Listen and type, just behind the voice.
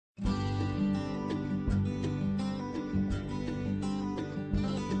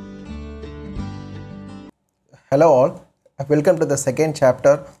Hello all, welcome to the second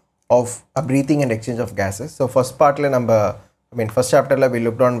chapter of breathing and exchange of gases. So first part first chapter we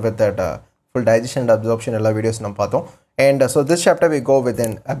looked on with that full digestion and absorption alla videos nam paathom, and so this chapter we go with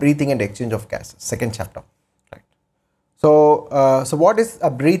breathing and exchange of gases, second chapter, right? So what is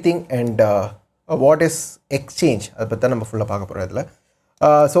breathing and what is exchange adu patta nam full paaka porom idla.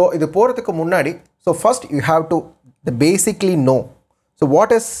 So idu poradhukku munnadi, so first you have to basically know so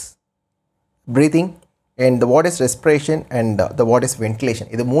what is breathing and what is respiration and the what is ventilation.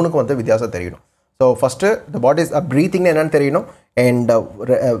 இது மூணுக்கு வந்து வித்தியாசம் தெரியணும். So first the what is breathing என்னன்னு தெரியணும்,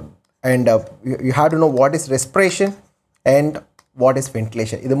 and you have to know what is respiration and what is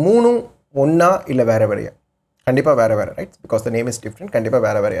ventilation. இது மூணும் ஒண்ணா இல்ல வேற வேறயா? கண்டிப்பா வேற வேற, right? Because the name is different. கண்டிப்பா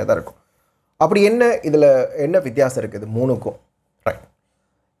வேற வேறயா தான் இருக்கும். அப்படி இதுல என்ன வித்தியாசம் இருக்குது மூணுக்கும், right?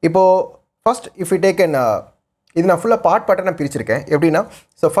 இப்போ first if we take an இது நான் ஃபுல்லாக பார்ட்டாக நான் பிரிச்சிருக்கேன். எப்படின்னா,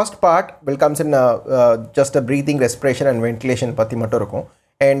 so first part will comes in just breathing, respiration and ventilation பற்றி மட்டும் இருக்கும்.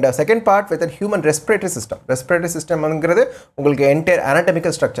 And second part with human respiratory system. Respiratory சிஸ்டம்ங்கிறது உங்களுக்கு entire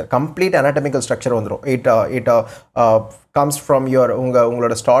anatomical structure, complete anatomical structure வந்துடும். இட் கம்ஸ் ஃப்ரம்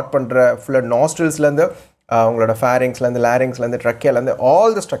உங்களோட ஸ்டார்ட் பண்ணுற ஃபுல்லாக நாஸ்ட்ரில்ஸ்லேருந்து உங்களோட ஃபேரிங்ஸ்லேருந்து லேரிங்ஸ்லேருந்து ட்ரக்கியாலேருந்து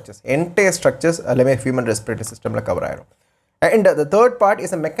all the structures, entire structures எல்லாமே ஹியூமன் ரெஸ்பிரேட்டரி சிஸ்டமில் கவர் ஆயிடும். And the third part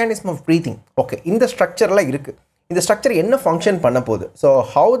is a mechanism of breathing. Okay, இந்த ஸ்ட்ரக்சர்லாம் இருக்குது. இந்த ஸ்ட்ரக்சர் என்ன ஃபங்க்ஷன் பண்ண போகுது, so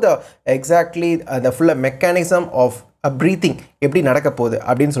how the exactly the ஃபுல்லாக மெக்கானிசம் ஆஃப் ப்ரீத்திங் எப்படி நடக்க போகுது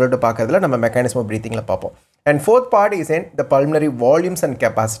அப்படின்னு சொல்லிட்டு பார்க்கறதுல நம்ம மெக்கானிசம் ஆஃப் ப்ரீத்திங்கில் பார்ப்போம். And fourth part is in the pulmonary volumes and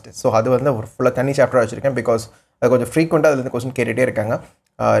capacities. So அது வந்து ஒரு ஃபுல்லாக தனி சாப்டராக வச்சுருக்கேன், பிகாஸ் அது கொஞ்சம் ஃப்ரீக்வெண்ட்டாக அதுலேருந்து கொஸ்டின் கேட்டுகிட்டே இருக்காங்க.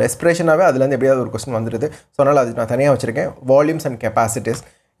 ரெஸ்பிரேஷனாகவே அதுலேருந்து எப்படியாவது ஒரு கொஸ்டின் வந்துடுது. ஸோ அதனால் அது நான் தனியாக வச்சுருக்கேன், volumes and capacities.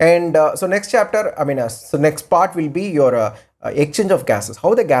 And so next chapter, so next part will be your exchange of gases. How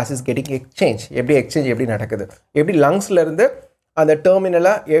the gas is getting exchange, எப்படி exchange எப்படி நடக்குது, எப்படி லங்ஸ்லேருந்து அந்த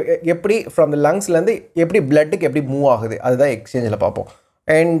டெர்மினலாக எப்படி ஃப்ரம் த லங்ஸ்லேருந்து எப்படி பிளட்டுக்கு எப்படி மூவ் ஆகுது, அதுதான் எக்ஸ்சேஞ்சில் பார்ப்போம்.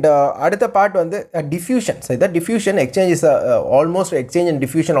 அண்ட் அடுத்த பார்ட் வந்து டிஃப்யூஷன். ஸோ இதான் diffusion. Exchange is almost exchange and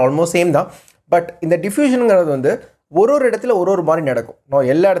diffusion almost same தான். பட் இந்த டிஃப்யூஷனுங்கிறது வந்து ஒரு இடத்துல ஒரு மாதிரி நடக்கும்.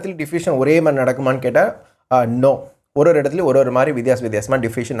 எல்லா இடத்துலையும் டிஃப்யூஷன் ஒரே மாதிரி நடக்குமான்னு கேட்டால் நோ. ஒரு இடத்துல ஒரு மாதிரி வித்தியாசமாக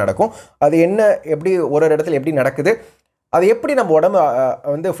டிஃப்யூஷன் நடக்கும். அது என்ன, எப்படி ஒரு இடத்துல எப்படி நடக்குது, அது எப்படி நம்ம உடம்பு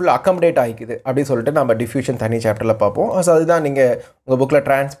வந்து ஃபுல்லாக அக்கமடேட் ஆகிக்குது அப்படின்னு சொல்லிட்டு நம்ம டிஃப்யூஷன் தனி சாப்டரில் பார்ப்போம். ஸோ அதுதான் நீங்கள் உங்கள் புக்கில்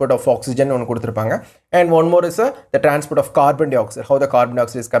டிரான்ஸ்போர்ட் ஆஃப் ஆக்சிஜன் ஒன்று கொடுத்துருப்பாங்க. And one more is the transport of carbon di oxide, how the carbon di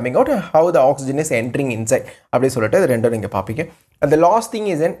oxide is coming out, how the oxygen is entering inside அப்படின்னு சொல்லிட்டு இது ரெண்டும் நீங்கள் பார்ப்பீங்க. And the last thing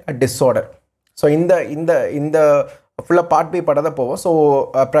is a disorder. So இந்த ஃபுல்லாக part by படம் தான் போவோம். So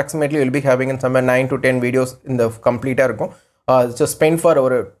approximately will be having in summer 9 to 10 videos இந்த கம்ப்ளீட்டாக இருக்கும். ஸோ ஸ்பெண்ட் ஃபார்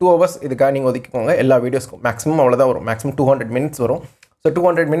ஒரு 2 hours இதுக்காக நீங்கள் ஒதுக்கிக்கோங்க. எல்லா வீடியோஸ்க்கும் மேக்ஸிமம் அவ்வளோதான் வரும். மேக்ஸிமம் 200 minutes வரும். ஸோ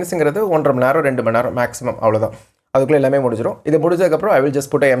 200 minutesங்கிறது 1.5 மணி நேரம் 2 மணி நேரம் மேக்ஸிமம், அவ்வளோதான். அதுக்குள்ளே எல்லாமே முடிஞ்சிடும். இது முடிஞ்சதுக்கப்புறம் I will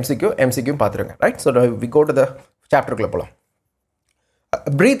just put MCQ பார்த்துருங்க, right? So we go to the சாப்டருக்குள்ளே போகலாம்.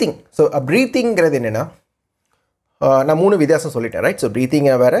 ப்ரீத்திங். ஸோ ப்ரீத்திங்கிறது என்னென்னா, நான் 3 வித்தியாசம் சொல்லிட்டேன், ரைட்? ஸோ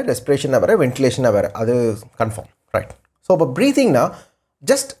ப்ரீத்திங்கை வேறு, ரெஸ்பிரேஷனாக வேறு, வென்டிலேஷனாக வேறு, அது கன்ஃபார்ம், ரைட்? ஸோ இப்போ ப்ரீத்திங்னா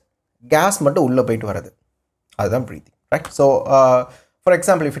ஜஸ்ட் கேஸ் மட்டும் உள்ளே போயிட்டு வர்றது, அதுதான் breathing, right? So for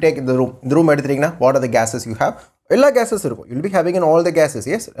example if you take இந்த ரூம் எடுத்துட்டிங்கன்னா, what are the gases you have? எல்லா கேஸஸ் இருக்கும். You'll be having in all the gases.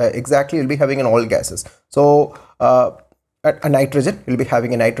 S, exactly you'll be having in all gases. So nitrogen, you'll be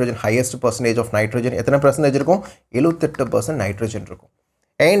having a nitrogen, highest percentage of nitrogen எத்தனை percentage இருக்கும்? 78% nitrogen இருக்கும்.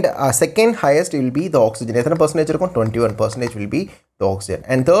 And second highest will be the oxygen. எத்தனை percentage இருக்கும்? 21% will be the oxygen.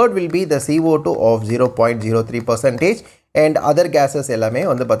 And third will be the CO2 of 0.03%. And other gases எல்லாமே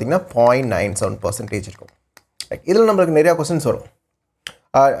வந்து பார்த்திங்கன்னா 0.97% இருக்கும். இதில் நம்மளுக்கு நிறையா கொஸ்டின்ஸ் வரும்.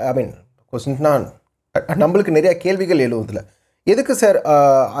 கொஸ்டின்ஸ்னால் நம்மளுக்கு நிறையா கேள்விகள் எழுவுதில்ல. எதுக்கு சார்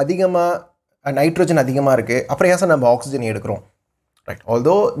அதிகமாக நைட்ரஜன் அதிகமாக இருக்குது, அப்புறம் ஏன் சார் நம்ம ஆக்சிஜன் எடுக்கிறோம், ரைட்?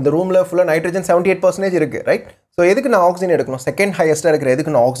 ஆல்தோ இந்த ரூமில் ஃபுல்லாக நைட்ரஜன் 78% இருக்குது, ரைட்? ஸோ எதுக்கு நான் ஆக்சிஜன் எடுக்கணும்? செகண்ட் ஹையஸ்ட்டாக இருக்கிற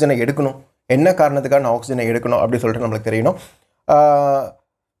எதுக்கு நான் ஆக்சிஜனை எடுக்கணும், என்ன காரணத்துக்காக நான் ஆக்சிஜனை எடுக்கணும் அப்படின்னு சொல்லிட்டு நம்மளுக்கு தெரியணும்.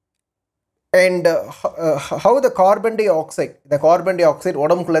 And how the carbon di oxide, இந்த கார்பன் டை ஆக்சைடு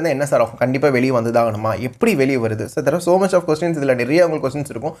உடம்புக்குள்ளேருந்து என்ன சார் ஆகும்? கண்டிப்பாக வெளியே வந்து தாகணுமா, எப்படி வெளியே வருது? So there are so much of questions. இதில் நிறைய உங்களுக்கு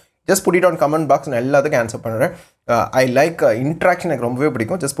கொஸ்டின்ஸ் இருக்கும். Just put it on comment box. நான் எல்லாத்துக்கும் ஆன்சர் பண்ணுறேன். ஐ லைக் இன்ட்ராக்ஷன், எனக்கு ரொம்பவே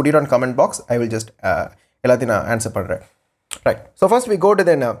பிடிக்கும். Just put it on comment box. I will just எல்லாத்தையும் நான் ஆன்சர் பண்ணுறேன், right? So first we go to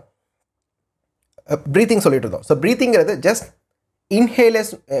then breathing சொல்லிட்டு இருந்தோம். So ப்ரீத்திங்கிறது just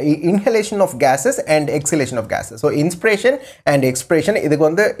inhalation of gases and exhalation of gases. So inspiration and expression. இதுக்கு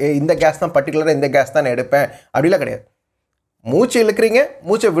வந்து இந்த case தான் பர்டிகுலராக இந்த கேஸ் தான் எடுப்பேன் அப்படிலாம் கிடையாது. மூச்சு இழுக்கிறீங்க,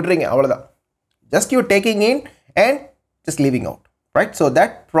 மூச்சை விடுறீங்க, அவ்வளோதான். Just you taking in and just leaving out, right? So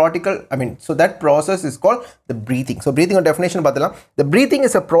that process is called the breathing. So breathing definition பார்த்தலாம். The breathing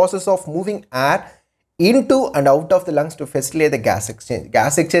is a process of moving air into and out of the lungs to facilitate the gas exchange.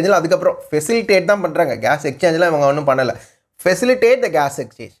 Gas exchange la adukaprom facilitate dhaan pandranga, gas exchange la avanga onnum pannala. Facilitate the gas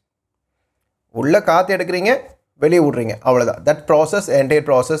exchange. உள்ள காத்து எடுக்கிறீங்க, வெளியே விடுறீங்க, அவ்வளோதான். That process, entire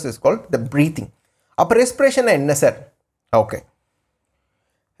process is called the breathing. அப்போ respiration என்ன sir? Okay,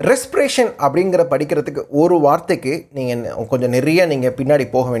 respiration அப்படிங்கிற படிக்கிறதுக்கு ஒரு வார்த்தைக்கு நீங்கள் கொஞ்சம் நிறைய நீங்கள் பின்னாடி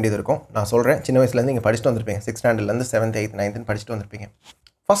போக வேண்டியது இருக்கும். நான் சொல்கிறேன், சின்ன வயசுலேருந்து நீங்கள் படிச்சுட்டு வந்திருப்பீங்க, 6th ஸ்டாண்டர்ட்லேருந்து 7th 8th 9th படிச்சுட்டு வந்திருப்பீங்க.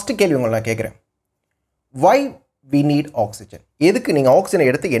 ஃபஸ்ட்டு கேள்வி உங்களை நான் கேட்குறேன், வை வி நீட் ஆக்சிஜன்? எதுக்கு நீங்கள் ஆக்சிஜனை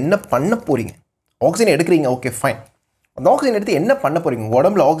எடுத்து என்ன பண்ண போகிறீங்க? ஆக்சிஜன் எடுக்கிறீங்க, ஓகே ஃபைன். அந்த ஆக்சிஜன் எடுத்து என்ன பண்ண போகிறீங்க?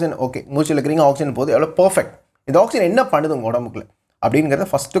 உடம்புல ஆக்சிஜன், ஓகே மூச்சு இழுக்கிறீங்க, ஆக்சிஜன் போகுது, எவ்வளோ பர்ஃபெக்ட். இந்த ஆக்சிஜன் என்ன பண்ணுது உங்கள் உடம்புக்குள்ள அப்படிங்கிறத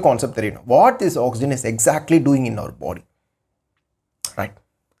ஃபஸ்ட்டு கான்செப்ட் தெரியணும். What this oxygen is exactly doing in our body, right?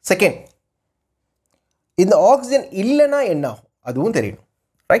 Second, இந்த ஆக்சிஜன் இல்லைன்னா என்ன ஆகும் அதுவும் தெரியணும்,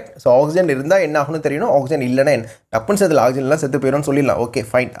 ரைட்? ஸோ ஆக்சிஜன் இருந்தால் என்ன ஆகும்னு தெரியணும், ஆக்சிஜன் இல்லைன்னா என்ன. டப்புன்னு சேர்த்துல ஆக்சிஜன்லாம் செத்து போயிடும்னு சொல்லிடலாம், ஓகே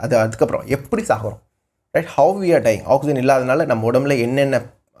ஃபைன். அதுக்கப்புறம் எப்படி சாகிறோம், right? How we are dyeing. Oxygen இல்லாதனால நம்ம உடம்புல என்னென்ன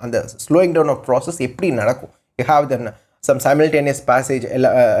அந்த ஸ்லோயிங் டவுன் ஆஃப் ப்ராசஸ் எப்படி நடக்கும். You have then some simultaneous passage,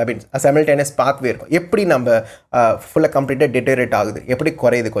 I mean simultaneous pathway இருக்கும். எப்படி நம்ம ஃபுல்லாக கம்ப்ளீட்டாக டெட்டரேட் ஆகுது, எப்படி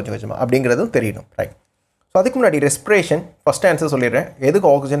குறையுது கொஞ்சம் கொஞ்சமாக அப்படிங்கிறதும் தெரியணும், ரைட்? ஸோ அதுக்கு முன்னாடி ரெஸ்பிரேஷன் ஃபஸ்ட் ஆன்சர் சொல்லிடுறேன். எதுக்கு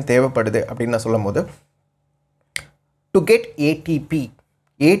ஆக்சிஜன் தேவைப்படுது அப்படின்னு நான் சொல்லும் போது, to get ATP.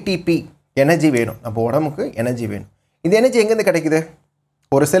 ATP energy வேணும், நம்ம உடம்புக்கு எனர்ஜி வேணும். இந்த எனர்ஜி எங்கேருந்து கிடைக்குது?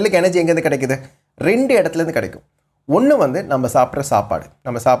 ஒரு செல்லுக்கு எனர்ஜி எங்கேருந்து கிடைக்குது? 2 இடத்துலேருந்து கிடைக்கும். ஒன்று வந்து நம்ம சாப்பிட்ற சாப்பாடு,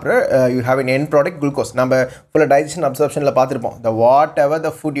 நம்ம சாப்பிட்ற you have in N product glucose. நம்ம ஃபுல்லாக டைஜஷன் அப்சர்ப்ஷனில் பார்த்துருப்போம். The what ever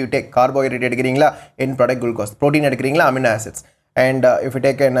the food you take, carbohydrate எடுக்கிறீங்களா, என் ப்ராடக்ட் குளுக்கோஸ். ப்ரோட்டீன் எடுக்கிறீங்களா, amino acids. And if you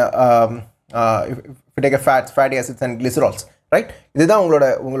take if you take a fatty acids and glycerols, right? இதுதான்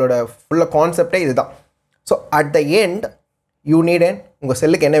உங்களோட ஃபுல்லாக கான்செப்டே இதுதான். So at the end you need உங்கள்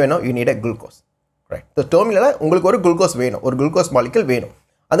செல்லுக்கு என்ன வேணும்? You need glucose, right? So டெர்மினலில் உங்களுக்கு ஒரு குளுக்கோஸ் வேணும், ஒரு குளுக்கோஸ் மாலிகுல் வேணும்.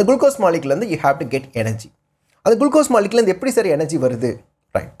 அந்த glucose மாலிகுலேருந்து you have to get energy. அந்த குளுக்கோஸ் மாலிகுலேருந்து எப்படி சார் எனர்ஜி வருது,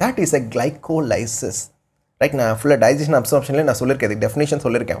 right? That is a glycolysis, right? நான் ஃபுல்லாக டைஜஷன் அப்சர்ப்ஷன்லேயே நான் சொல்லியிருக்கேன், இதுக்கு டெஃபினேஷன்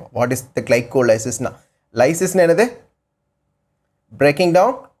சொல்லியிருக்கேன். What is the கிளைகோலைசிஸ்னா? லைசிஸ்னு என்னது? Braking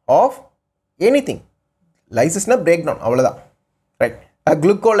down of anything. Lysisna breakdown, அவ்வளோதான், right?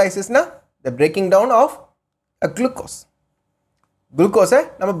 குளுக்கோலைசிஸ்னா the braking down of a glucose. குளுக்கோஸை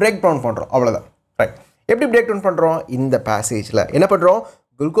நம்ம பிரேக் டவுன் பண்ணுறோம், அவ்வளோதான், ரைட்? எப்படி பிரேக் டவுன் பண்ணுறோம்? இந்த பேசேஜில் என்ன பண்ணுறோம்?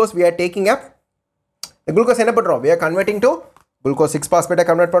 Glucose we are taking up, the glucose என்ன பண்ணுறோம்? we are converting to glucose 6-பாஸ்பேட்டை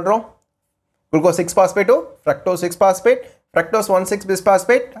convert பண்ணுறோம். Glucose 6-பாஸ்பேட் to fructose 6-பாஸ்பேட், fructose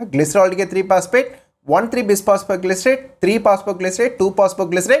 1,6-பிஸ்பாஸ்பேட், கிளிசரால்டிகே 3-பாஸ்பேட், 1,3-பிஸ்பாஸ்போகிளிசரேட், 3-பாஸ்போகிளிசரேட்,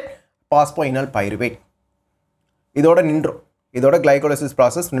 2-பாஸ்போகிளிசரேட், பாஸ்போயினால் pyruvate. இதோட நின்றும், இதோட கிளைகோலிசிஸ்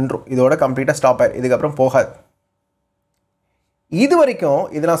ப்ராசஸ் நின்றும், இதோட கம்ப்ளீட்டாக ஸ்டாப் ஆயிடும், இதுக்கப்புறம் போகாது. இது வரைக்கும்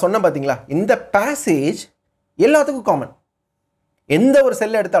இது நான் சொன்னேன் பார்த்தீங்களா, இந்த பேசேஜ் எல்லாத்துக்கும் காமன். எந்த ஒரு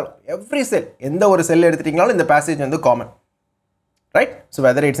செல் எடுத்தாலும், எவ்ரி செல், எந்த ஒரு செல் எடுத்துட்டீங்கனாலும் இந்த பேசேஜ் வந்து common, right? So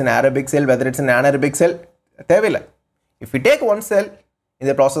whether it's an Arabic sell, whether it's an anaerobic செல், தேவையில்லை. இஃப் யூ டேக் ஒன் செல்,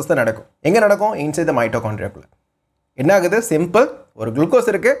 இந்த ப்ராசஸ் தான் நடக்கும். எங்கே நடக்கும்? Inside the மைட்டோகாண்ட்ரியாக்குள்ள. என்ன ஆகுது? சிம்பிள், ஒரு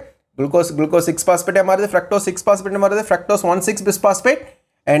குளுக்கோஸ் இருக்குது, குளுக்கோஸ் 6-பாஸ்பேட்டே மாறுது, ஃப்ரக்டோஸ் 6-பாஸ்பேட்டே மாறுது, ஃப்ரக்டோஸ் 1,6-பிஸ்பாஸ்பேட்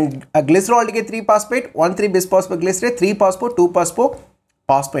அண்ட் கிளிசரால்டிகே 3-பாஸ்பேட், 1,3-பிஸ்பாஸ்போகிளிசரேட், 3-பாஸ்போ, 2-பாஸ்போ,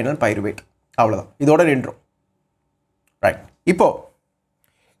 பாஸ்போயினால் பைருவேட், அவ்வளோதான். இதோட நின்றும், ரைட்? இப்போது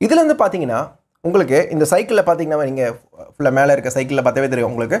இதில் வந்து பார்த்தீங்கன்னா உங்களுக்கு இந்த சைக்கிளில் பார்த்தீங்கன்னா, நீங்கள் ஃபுல்லாக மேலே இருக்க சைக்கிளில் பார்த்தாவே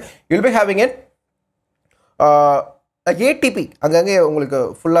தெரியும் உங்களுக்கு, you'll be having it ATP. அங்கங்கே உங்களுக்கு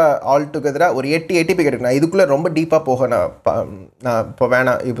ஃபுல்லாக ஆல் டுகெதராக ஒரு 8 ஏடிபி கிடைக்கும். நான் இதுக்குள்ளே ரொம்ப டீப்பாக போக நான் இப்போ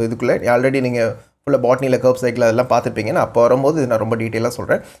வேணாம். இப்போ இதுக்குள்ளே ஆல்ரெடி நீங்கள் ஃபுல்லாக பாட்னியில் கர்ப் சைக்கிள் அதெல்லாம் பார்த்துருப்பீங்க. நான் அப்போ வரும்போது இது நான் ரொம்ப டீட்டெயிலாக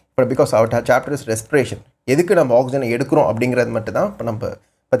சொல்கிறேன். இப்போ because our chapter is respiration, எதுக்கு நம்ம ஆக்சிஜனை எடுக்கிறோம் அப்படிங்கிறது மட்டும் தான் இப்போ நம்ம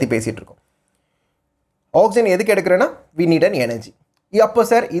பற்றி பேசிகிட்டு இருக்கோம். ஆக்சிஜன் எதுக்கு எடுக்கிறேன்னா, வி நீட் அன் எனர்ஜி. அப்போ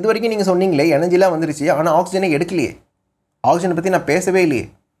சார் இது வரைக்கும் நீங்கள் சொன்னீங்களே எனர்ஜிலாம் வந்துருச்சு, ஆனால் ஆக்சிஜனை எடுக்கலையே, ஆக்சிஜனை பற்றி நான் பேசவே இல்லையே.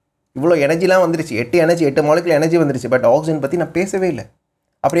 இவ்வளோ எனர்ஜிலாம் வந்துருச்சு, 8 மாலிகுல் எனர்ஜி வந்துருச்சு, பட் ஆக்சிஜன் பற்றி நான் பேசவே இல்லை.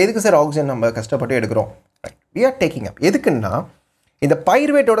 அப்புறம் எதுக்கு சார் ஆக்சிஜன் நம்ம கஷ்டப்பட்டு எடுக்கிறோம்? ரைட், வி ஆர் டேக்கிங் அப். எதுக்குன்னா இந்த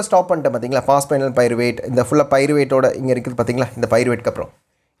பைருவேட்டோட ஸ்டாப் பண்ணிட்டேன் பார்த்தீங்களா, பாஸ்பைனல் பைருவேட், இந்த ஃபுல்லாக பைருவேட்டோட இங்கே இருக்குது பார்த்தீங்களா, இந்த பைருவேட்க்கு அப்புறம்,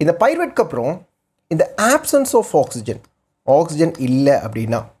 இந்த பைருவேட்க்கு அப்புறம் இந்த ஆப்சன்ஸ் ஆஃப் ஆக்சிஜன், ஆக்சிஜன் இல்லை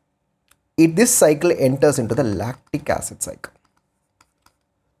அப்படின்னா this cycle enters into the lactic acid cycle.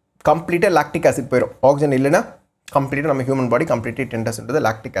 கம்ப்ளீட்டாக லாக்டிக் ஆசிட் போயிடும். ஆக்சிஜன் இல்லைன்னா கம்ப்ளீட்டாக நம்ம human body completely enters into the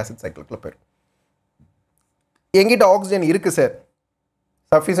lactic acid சைக்கிள்குள்ளே போயிடும். எங்கிட்ட ஆக்சிஜன் இருக்குது சார்,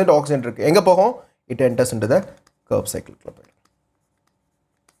 சஃபிஷியன்ட் ஆக்சிஜன் இருக்குது, எங்கே போகும்? இட் என்டர்ஸ் இன்டு த கர்ப் சைக்கிள்குள்ளே போயிடும்.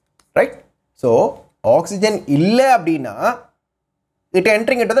 ரைட்? ஸோ ஆக்சிஜன் இல்லை அப்படின்னா it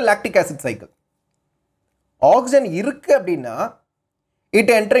entering into the lactic acid cycle. Oxygen இருக்குது அப்படின்னா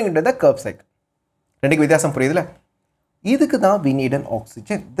it entering into the கர்ப் cycle. ரெண்டுக்கு வித்தியாசம் புரியுதுல? இதுக்கு தான் we need an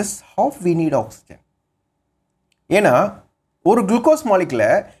oxygen. This how we need oxygen. ஏன்னா ஒரு குளுக்கோஸ்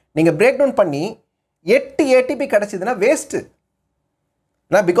மாலிகுலை நீங்கள் பிரேக் டவுன் பண்ணி 8 ATP கிடச்சிதுன்னா வேஸ்ட்டு.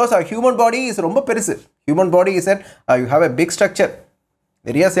 ஏன்னா பிகாஸ் ஹியூமன் பாடி இஸ் ரொம்ப பெருசு. Human body is you have a big structure,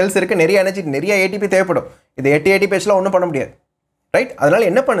 நிறைய செல்ஸ் இருக்குது, நிறைய எனர்ஜி, நிறைய ATP தேவைப்படும். இது 8 ATP வச்சுலாம் ஒன்றும் பண்ண முடியாது, ரைட்? அதனால்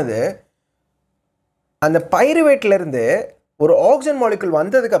என்ன பண்ணுது, அந்த பைருவேட்லேருந்து ஒரு ஆக்சிஜன் மாலிகுல்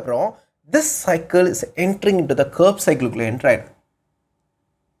வந்ததுக்கப்புறம் this cycle is entering into the கர்ப் சைக்கிளுக்குள்ளே enter ஆகிடும்.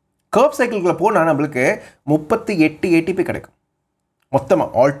 கர்ப் சைக்கிளுக்குள்ளே போனால் நம்மளுக்கு 38 ATP கிடைக்கும் மொத்தமாக.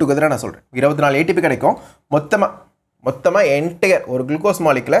 ஆல் டுகெதராக நான் சொல்கிறேன் 24 ATP கிடைக்கும் மொத்தமாக என்டையர் ஒரு குளுக்கோஸ்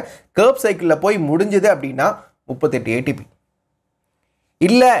மாலிகுலை கர்ப் சைக்கிளில் போய் முடிஞ்சுது அப்படின்னா 38 ATP.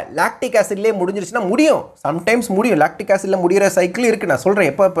 இல்லை லாக்டிக் ஆசிட்லேயே முடிஞ்சிருச்சுன்னா முடியும், சம்டைம்ஸ் முடியும். லாக்டிக் ஆசிடில் முடிகிற சைக்கிள் இருக்குது, நான் சொல்கிறேன்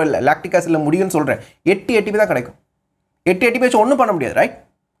எப்போ லாக்டிக் ஆசிடில் முடியும்னு சொல்கிறேன். 8 ATP தான் கிடைக்கும். 8 ATP வச்சு ஒன்றும் பண்ண முடியாது, right?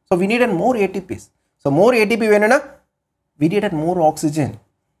 So we need more ATPs. So more ATP வேணும்னா we needed more oxygen.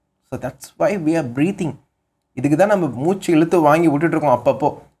 So that's why we are breathing. இதுக்கு தான் நம்ம மூச்சு இழுத்து வாங்கி விட்டுட்ருக்கோம் அப்பப்போ.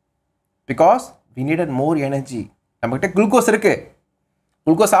 Because we needed more energy. நம்மகிட்ட குளுக்கோஸ் இருக்குது,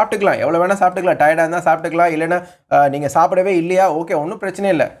 குளுக்கோஸ் சாப்பிட்டுக்கலாம், எவ்வளோ வேணால் சாப்பிட்டுக்கலாம், டயர்டாக இருந்தால் சாப்பிட்டுக்கலாம். இல்லைன்னா நீங்கள் சாப்பிடவே இல்லையா, ஓகே, ஒன்றும் பிரச்சனை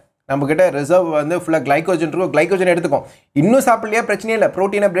இல்லை. நம்மக்கிட்ட ரிசர்வ் வந்து ஃபுல்லாக கிளைக்கோஜன் இருக்கும், கிளைக்கோஜன் எடுத்துக்கும். இன்னும் சாப்பிட்லையா பிரச்சனையே இல்லை,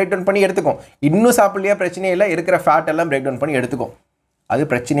 ப்ரோட்டீனை பிரேக் டவுன் பண்ணி எடுத்துக்கும். இன்னும் சாப்பிட்லையா பிரச்சனையே இல்லை, இருக்கிற ஃபேட் எல்லாம் பிரேக் டவுன் பண்ணி எடுத்துக்கும். அது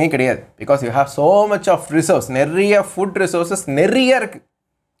பிரச்சனையே கிடையாது. Because you have so much of resource, நிறைய ஃபுட் ரிசோர்ஸஸ் நிறைய இருக்குது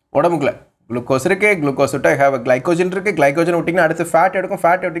உடம்புக்குள்ள. குளுக்கோஸ் இருக்குது, குளுக்கோஸ் விட்டால் ஹேவ் கிளைக்கோஜன் இருக்குது, கிளைக்கோஜன் விட்டிங்கன்னா அடுத்து ஃபேட் எடுக்கும்,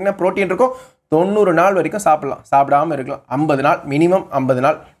 ஃபேட் விட்டிங்கன்னா ப்ரோட்டீன் இருக்கும். 90 நாள் வரைக்கும் சாப்பிடலாம், சாப்பிடாமல் இருக்கலாம். 50 நாள் மினிமம், 50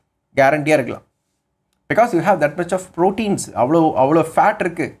 நாள் கேரண்டியாக இருக்கலாம். Because you have that much of proteins, அவ்வளோ ஃபேட்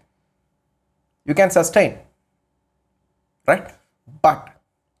இருக்குது, you can sustain, right? But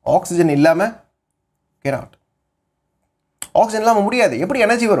oxygen இல்லாமல் கேனாட். ஆக்சிஜன் இல்லாமல் முடியாது. எப்படி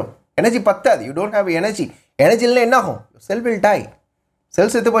எனர்ஜி வரும்? எனர்ஜி பத்தாது. You don't have energy. Energy இல்லை என்ன ஆகும்? செல் வில் டை.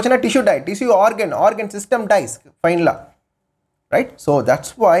 செல்ஸ் எடுத்து போச்சுன்னா tissue tie, tissue organ system dies ஃபைனலாக, right? So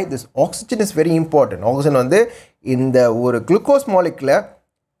that's why this oxygen is very important. Oxygen வந்து இந்த ஒரு குளுக்கோஸ் மாலிகுலை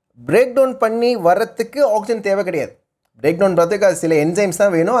பிரேக் டவுன் பண்ணி வரத்துக்கு ஆக்சிஜன் தேவை கிடையாது. பிரேக் டவுன் பண்ணுறதுக்கு அது சில என்சைம்ஸ்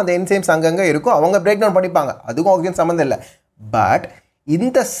தான் வேணும். அந்த என்சைம்ஸ் அங்கங்கே இருக்கும், அவங்க பிரேக் டவுன் பண்ணிப்பாங்க, அதுக்கும் ஆக்சிஜன் சம்மந்தம் இல்லை. பட்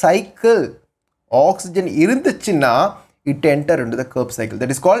இந்த சைக்கிள் ஆக்சிஜன் இருந்துச்சுன்னா it enter into the Krebs cycle.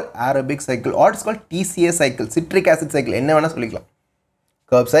 That is called aerobic cycle or it's called TCA cycle, citric acid cycle. என்ன வேணா சொல்லிக்கலாம்.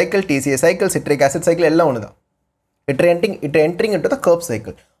 Krebs cycle, TCA cycle, citric acid cycle எல்லாம் ஒன்று தான். It entering into the Krebs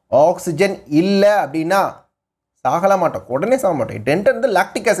cycle. Oxygen இல்லை அப்படின்னா சாகல மாட்டோம், உடனே சாக மாட்டோம். It enter into the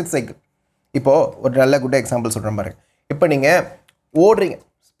lactic acid cycle. இப்போது ஒரு நல்ல குட் எக்ஸாம்பிள் சொல்கிறேன் பாருங்க. இப்போ நீங்கள் ஓடுறீங்க,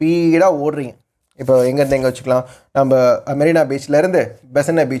 ஸ்பீடாக ஓடுறீங்க. இப்போ எங்கேருந்து எங்கே வச்சுக்கலாம், நம்ம மெரினா பீச்லேருந்து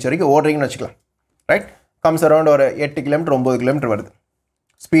பெசன்னா பீச் வரைக்கும் ஓடுறீங்கன்னு வச்சுக்கலாம், ரைட்? கம்ஸ் அரௌண்ட் ஒரு 8 கிலோமீட்டர் 9 கிலோமீட்டர் வருது,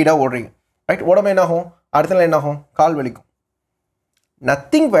 ஸ்பீடாக ஓடுறீங்க, ரைட்? உடம்பு என்னாகும், அடுத்த நாள் என்னாகும், கால் வலிக்கும்.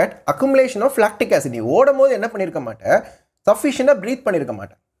 Nothing but accumulation of lactic acid. நீ ஓடும் போது என்ன பண்ணியிருக்க மாட்டேன், சஃபிஷியண்டாக ப்ரீத் பண்ணியிருக்க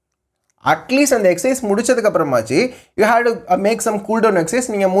மாட்டேன். அட்லீஸ்ட் அந்த exercise முடிச்சதுக்கப்புறமாச்சு you had to make some cool down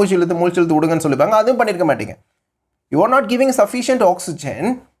exercise. நீங்கள் மூச்சு இழுத்து விடுங்கன்னு சொல்லிப்பாங்க, அதுவும் பண்ணியிருக்க மாட்டீங்க. You are not giving sufficient oxygen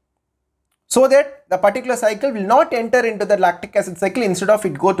so that the particular cycle will not enter into the lactic acid cycle. Instead of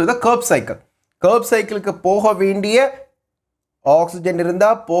it go to the Krebs cycle. Krebs cycle க்கு போக வேண்டிய ஆக்சிஜன்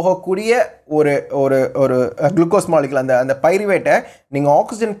இருந்தால் போகக்கூடிய ஒரு ஒரு ஒரு குளுக்கோஸ் மாலிகுல் அந்த பைருவேட்டை நீங்கள்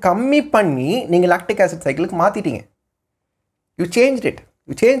ஆக்சிஜன் கம்மி பண்ணி நீங்கள் lactic acid சைக்கிளுக்கு மாற்றிட்டீங்க. You change it,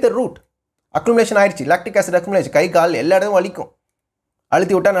 you change the root. Accumulation ஆயிடுச்சு, லாக்டிக் ஆசிட் அக்குமுலேஷன், கை கால் எல்லா இடமும் வலிக்கும்,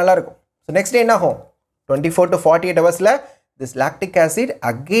 அழுத்தி விட்டால் நல்லாயிருக்கும். ஸோ நெக்ஸ்ட் டே என்ன ஆகும், 24 to 48 ஹவர்ஸில் this lactic acid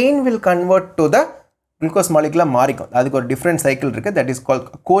again will convert to the glucose molecule மாறிக்கும். அதுக்கு ஒரு டிஃப்ரெண்ட் சைக்கிள் இருக்குது, that is called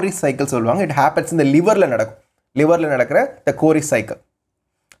கோரிஸ் சைக்கிள் சொல்லுவாங்க. it happens in the liverல நடக்கும், liverல நடக்கிற the கோரிஸ் cycle,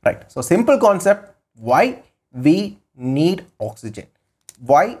 right? So simple concept, why we need oxygen,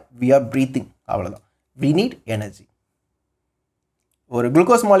 why we are breathing, அவ்வளோதான். we need energy. ஒரு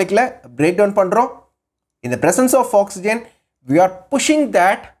glucose மாலிகுலை break down பண்ணுறோம், in the presence of oxygen we are pushing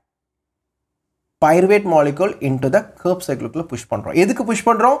that pyruvate molecule into the Krebs cycle push பண்ணுறோம். எதுக்கு push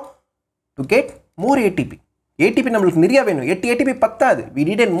பண்ணுறோம்? to get more ATP. ATP நம்மளுக்கு நிறைய வேணும், 8 ATP பத்தாது, we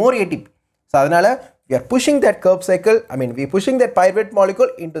needed more ATP. So அதனால் we are pushing that Krebs cycle, we are pushing that pyruvate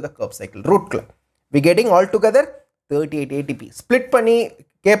molecule into the Krebs cycle route. we getting all together 38 ATP. Split பண்ணி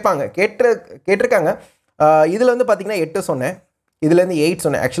கேட்டிருக்காங்க. இதில் வந்து பார்த்தீங்கன்னா 8 சொன்னேன், இதுலேருந்து 8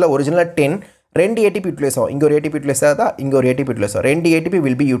 சொன்னேன். ஆக்சுவலாக ஒரிஜினலாக 10. 2 ATP யூட்டிலைஸ் ஆகும், இங்கே ஒரு ATP யூட்டிலைஸ் ஆகுதா, இங்கே ஒரு ATP யூட்டிலைஸ் ஆகும். 2 ATP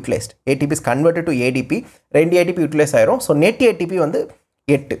will be utilized. ATP is converted to ADP. 2 ATP utilise ஆயிரும். ஸோ நெட் ATP வந்து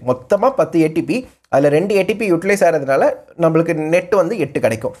 8, மொத்தமாக 10 ATP. அதில் 2 ATP யூட்டிலைஸ் ஆகிறதுனால நம்மளுக்கு நெட் வந்து 8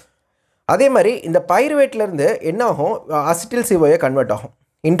 கிடைக்கும். அதே மாதிரி இந்த பைருவேட்லேருந்து என்ன ஆகும், அசிட்டில் சிவையை கன்வெர்ட் ஆகும்,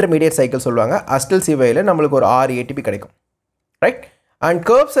 இன்டர்மீடியட் சைக்கிள் சொல்லுவாங்க. அசிட்டில் சிவையில் நம்மளுக்கு ஒரு 6 ATP கிடைக்கும், ரைட்? அண்ட்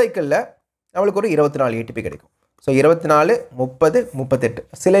கர்ப் சைக்கிளில் நம்மளுக்கு ஒரு 24 ATP கிடைக்கும். ஸோ 24 30 38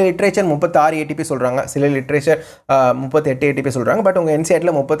 சில லிட்ரேச்சர் 36 ஏடிபி சொல்கிறாங்க, சில லிட்ரேச்சர் 38 ஏடிபி சொல்கிறாங்க. பட் உங்கள்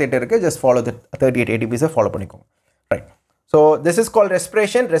என்சிஆர்டில் 38 இருக்குது. ஜஸ்ட் ஃபாலோ த 38 ஏடிபிஸை ஃபாலோ பண்ணிக்கோங்க. Right. So this is call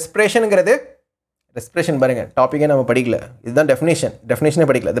respiration. ரெஸ்பிரேஷனுங்கிறது respiration பாருங்கள், டாப்பிக்கே நம்ம படிக்கல, இதுதான் டெஃபினேஷனே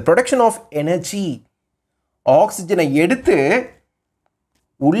படிக்கல. த ப்ரொடக்ஷன் ஆஃப் எனர்ஜி, ஆக்சிஜனை எடுத்து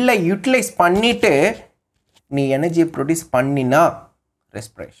உள்ளே யூட்டிலைஸ் பண்ணிவிட்டு நீ எனர்ஜியை ப்ரொடியூஸ் பண்ணினா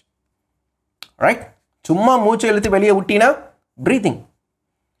ரெஸ்பிரேஷன். ரைட். சும்மா மூச்சு இழுத்து வெளியே விட்டினா ப்ரீத்திங்.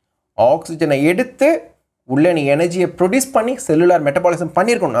 ஆக்சிஜனை எடுத்து உள்ளே நீ எனர்ஜியை ப்ரொடியூஸ் பண்ணி செல்லுலார் மெட்டபாலிசம்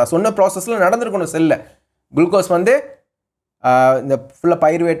பண்ணியிருக்கணும். நான் சொன்ன ப்ராசஸில் நடந்திருக்கணும். செல்லில் குளுக்கோஸ் வந்து இந்த ஃபுல்லாக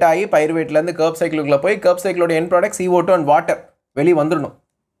பைருவேட் ஆகி பைருவேட்லேருந்து கர்ப் சைக்கிளுக்குள்ளே போய் கர்ப் சைக்கிளோட என் ப்ராடக்ட் CO2 அண்ட் வாட்டர் வெளியே வந்துடணும்.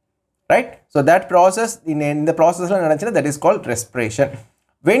 ரைட். ஸோ தட் ப்ராசஸ் இந்த ப்ராசஸில் நினச்சினா தட் இஸ் கால்ட் ரெஸ்பிரேஷன்.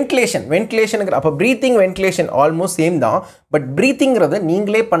 வென்டிலேஷனுங்கிற அப்போ ப்ரீத்திங் வென்டிலேஷன் ஆல்மோஸ்ட் சேம் தான். பட் ப்ரீத்திங்கிறது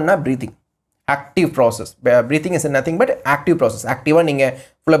நீங்களே பண்ணால் breathing active process. Breathing is nothing but active process. ஆக்டிவாக நீங்கள்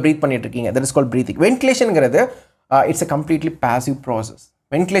ஃபுல்லாக ப்ரீத் பண்ணிட்டு இருக்கீங்க. That is called breathing. வென்டிலேஷனுங்கிறது it's a completely passive process.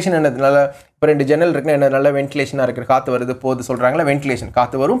 Ventilation என்னதுனால இப்போ 2 ஜன்னல் இருக்குன்னா என்ன நல்ல வென்டிலேஷனாக இருக்குது, காற்று வருது போகுது சொல்கிறாங்களா, வென்டிலேஷன்.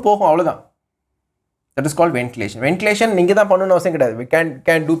 காற்று வரும் போகும், அவ்வளோதான். That is called ventilation. Ventilation நீங்கள் தான் பண்ணணும்னு அவசியம் கிடையாது. we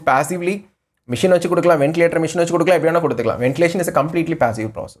can do passively. Machine வச்சு கொடுக்கலாம், வென்டிலேட்டர் மிஷின் வச்சு கொடுக்கலாம், எப்படி வேணால் கொடுத்துக்கலாம். Ventilation is a completely passive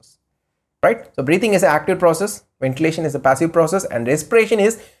process. Right. So breathing is an active process, ventilation is a passive process, and respiration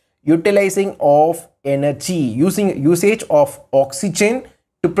is utilizing of energy, usage of oxygen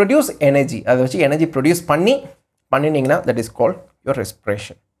to produce energy. அதை வச்சு energy produce பண்ணினீங்கன்னா that is called your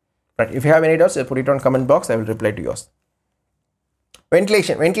respiration. Right. If you have any doubts, put it on comment box. I will reply to yours.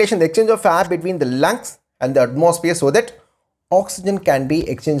 Ventilation, the exchange of air between the lungs and the atmosphere so that oxygen can be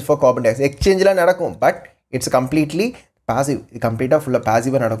exchanged for carbon dioxide. Exchange la nadakum, but it's completely passive. Complete full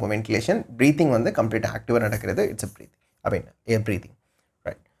passive nadakum ventilation. Breathing வந்து complete active நடக்கிறது. It's a breathing. Air breathing.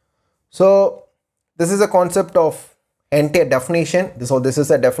 Right. So this is a concept of entire definition. So this is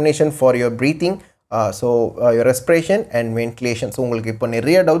a definition for your breathing. Your respiration and ventilation. So உங்களுக்கு இப்போ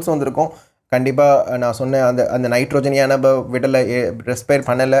நிறைய doubts வந்திருக்கும். கண்டிப்பாக நான் சொன்ன அந்த நைட்ரோஜன் ஏன் நம்ம விடலை, ரெஸ்பைர்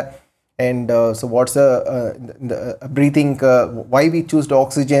பண்ணலை, அண்ட் ஸோ வாட்ஸ் இந்த breathing, why we choose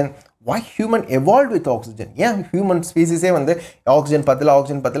oxygen, why human evolve with oxygen, ஏன் ஹியூமன் ஸ்பீசிஸே வந்து ஆக்சிஜன்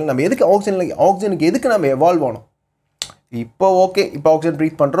பத்தல, நம்ம எதுக்கு ஆக்சிஜனுக்கு எதுக்கு நம்ம எவால்வ் ஆனோம்? இப்போ ஓகே, இப்போ ஆக்சிஜன்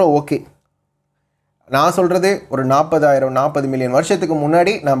ப்ரீத் பண்ணுறோம், ஓகே. நான் சொல்கிறது ஒரு 40 மில்லியன் வருஷத்துக்கு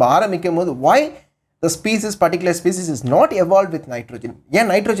முன்னாடி நம்ம ஆரம்பிக்கும் போது வை the particular species is not evolved with nitrogen. ஏன்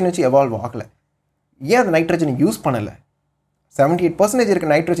நைட்ரோஜன் வச்சு எவால்வ் ஆகலை? ஏன் அந்த நைட்ரோஜனை யூஸ் பண்ணலை? 78% இருக்க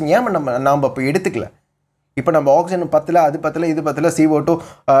நைட்ரோஜன் ஏன் நம்ம இப்போ எடுத்துக்கல? இப்போ நம்ம ஆக்சிஜன் பத்தல, அது பத்தல, இது பத்தல, CO2,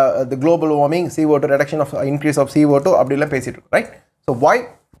 the global warming, CO2 reduction of increase of CO2 அப்படிலாம் பேசிட்டு இருக்கோம். Right. So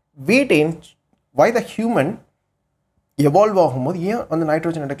why the human evolve ஆகும்போது ஏன் அந்த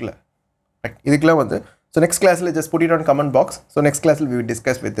நைட்ரோஜன் எடுக்கல? ரைட். இதுக்கெல்லாம் வந்து ஸோ நெக்ஸ்ட் கிளாஸில் just put it on comment box. So next கிளாஸில் we will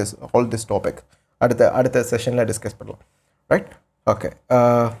discuss with this all this topic. அடுத்த செஷனில் டிஸ்கஸ் பண்ணலாம். Right. Okay.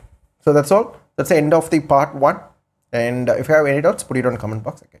 So that's all. That's the end of the part 1. And if you have any doubts, put it on comment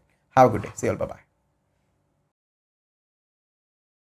box. Okay. Have a good day. See you all. Bye-bye.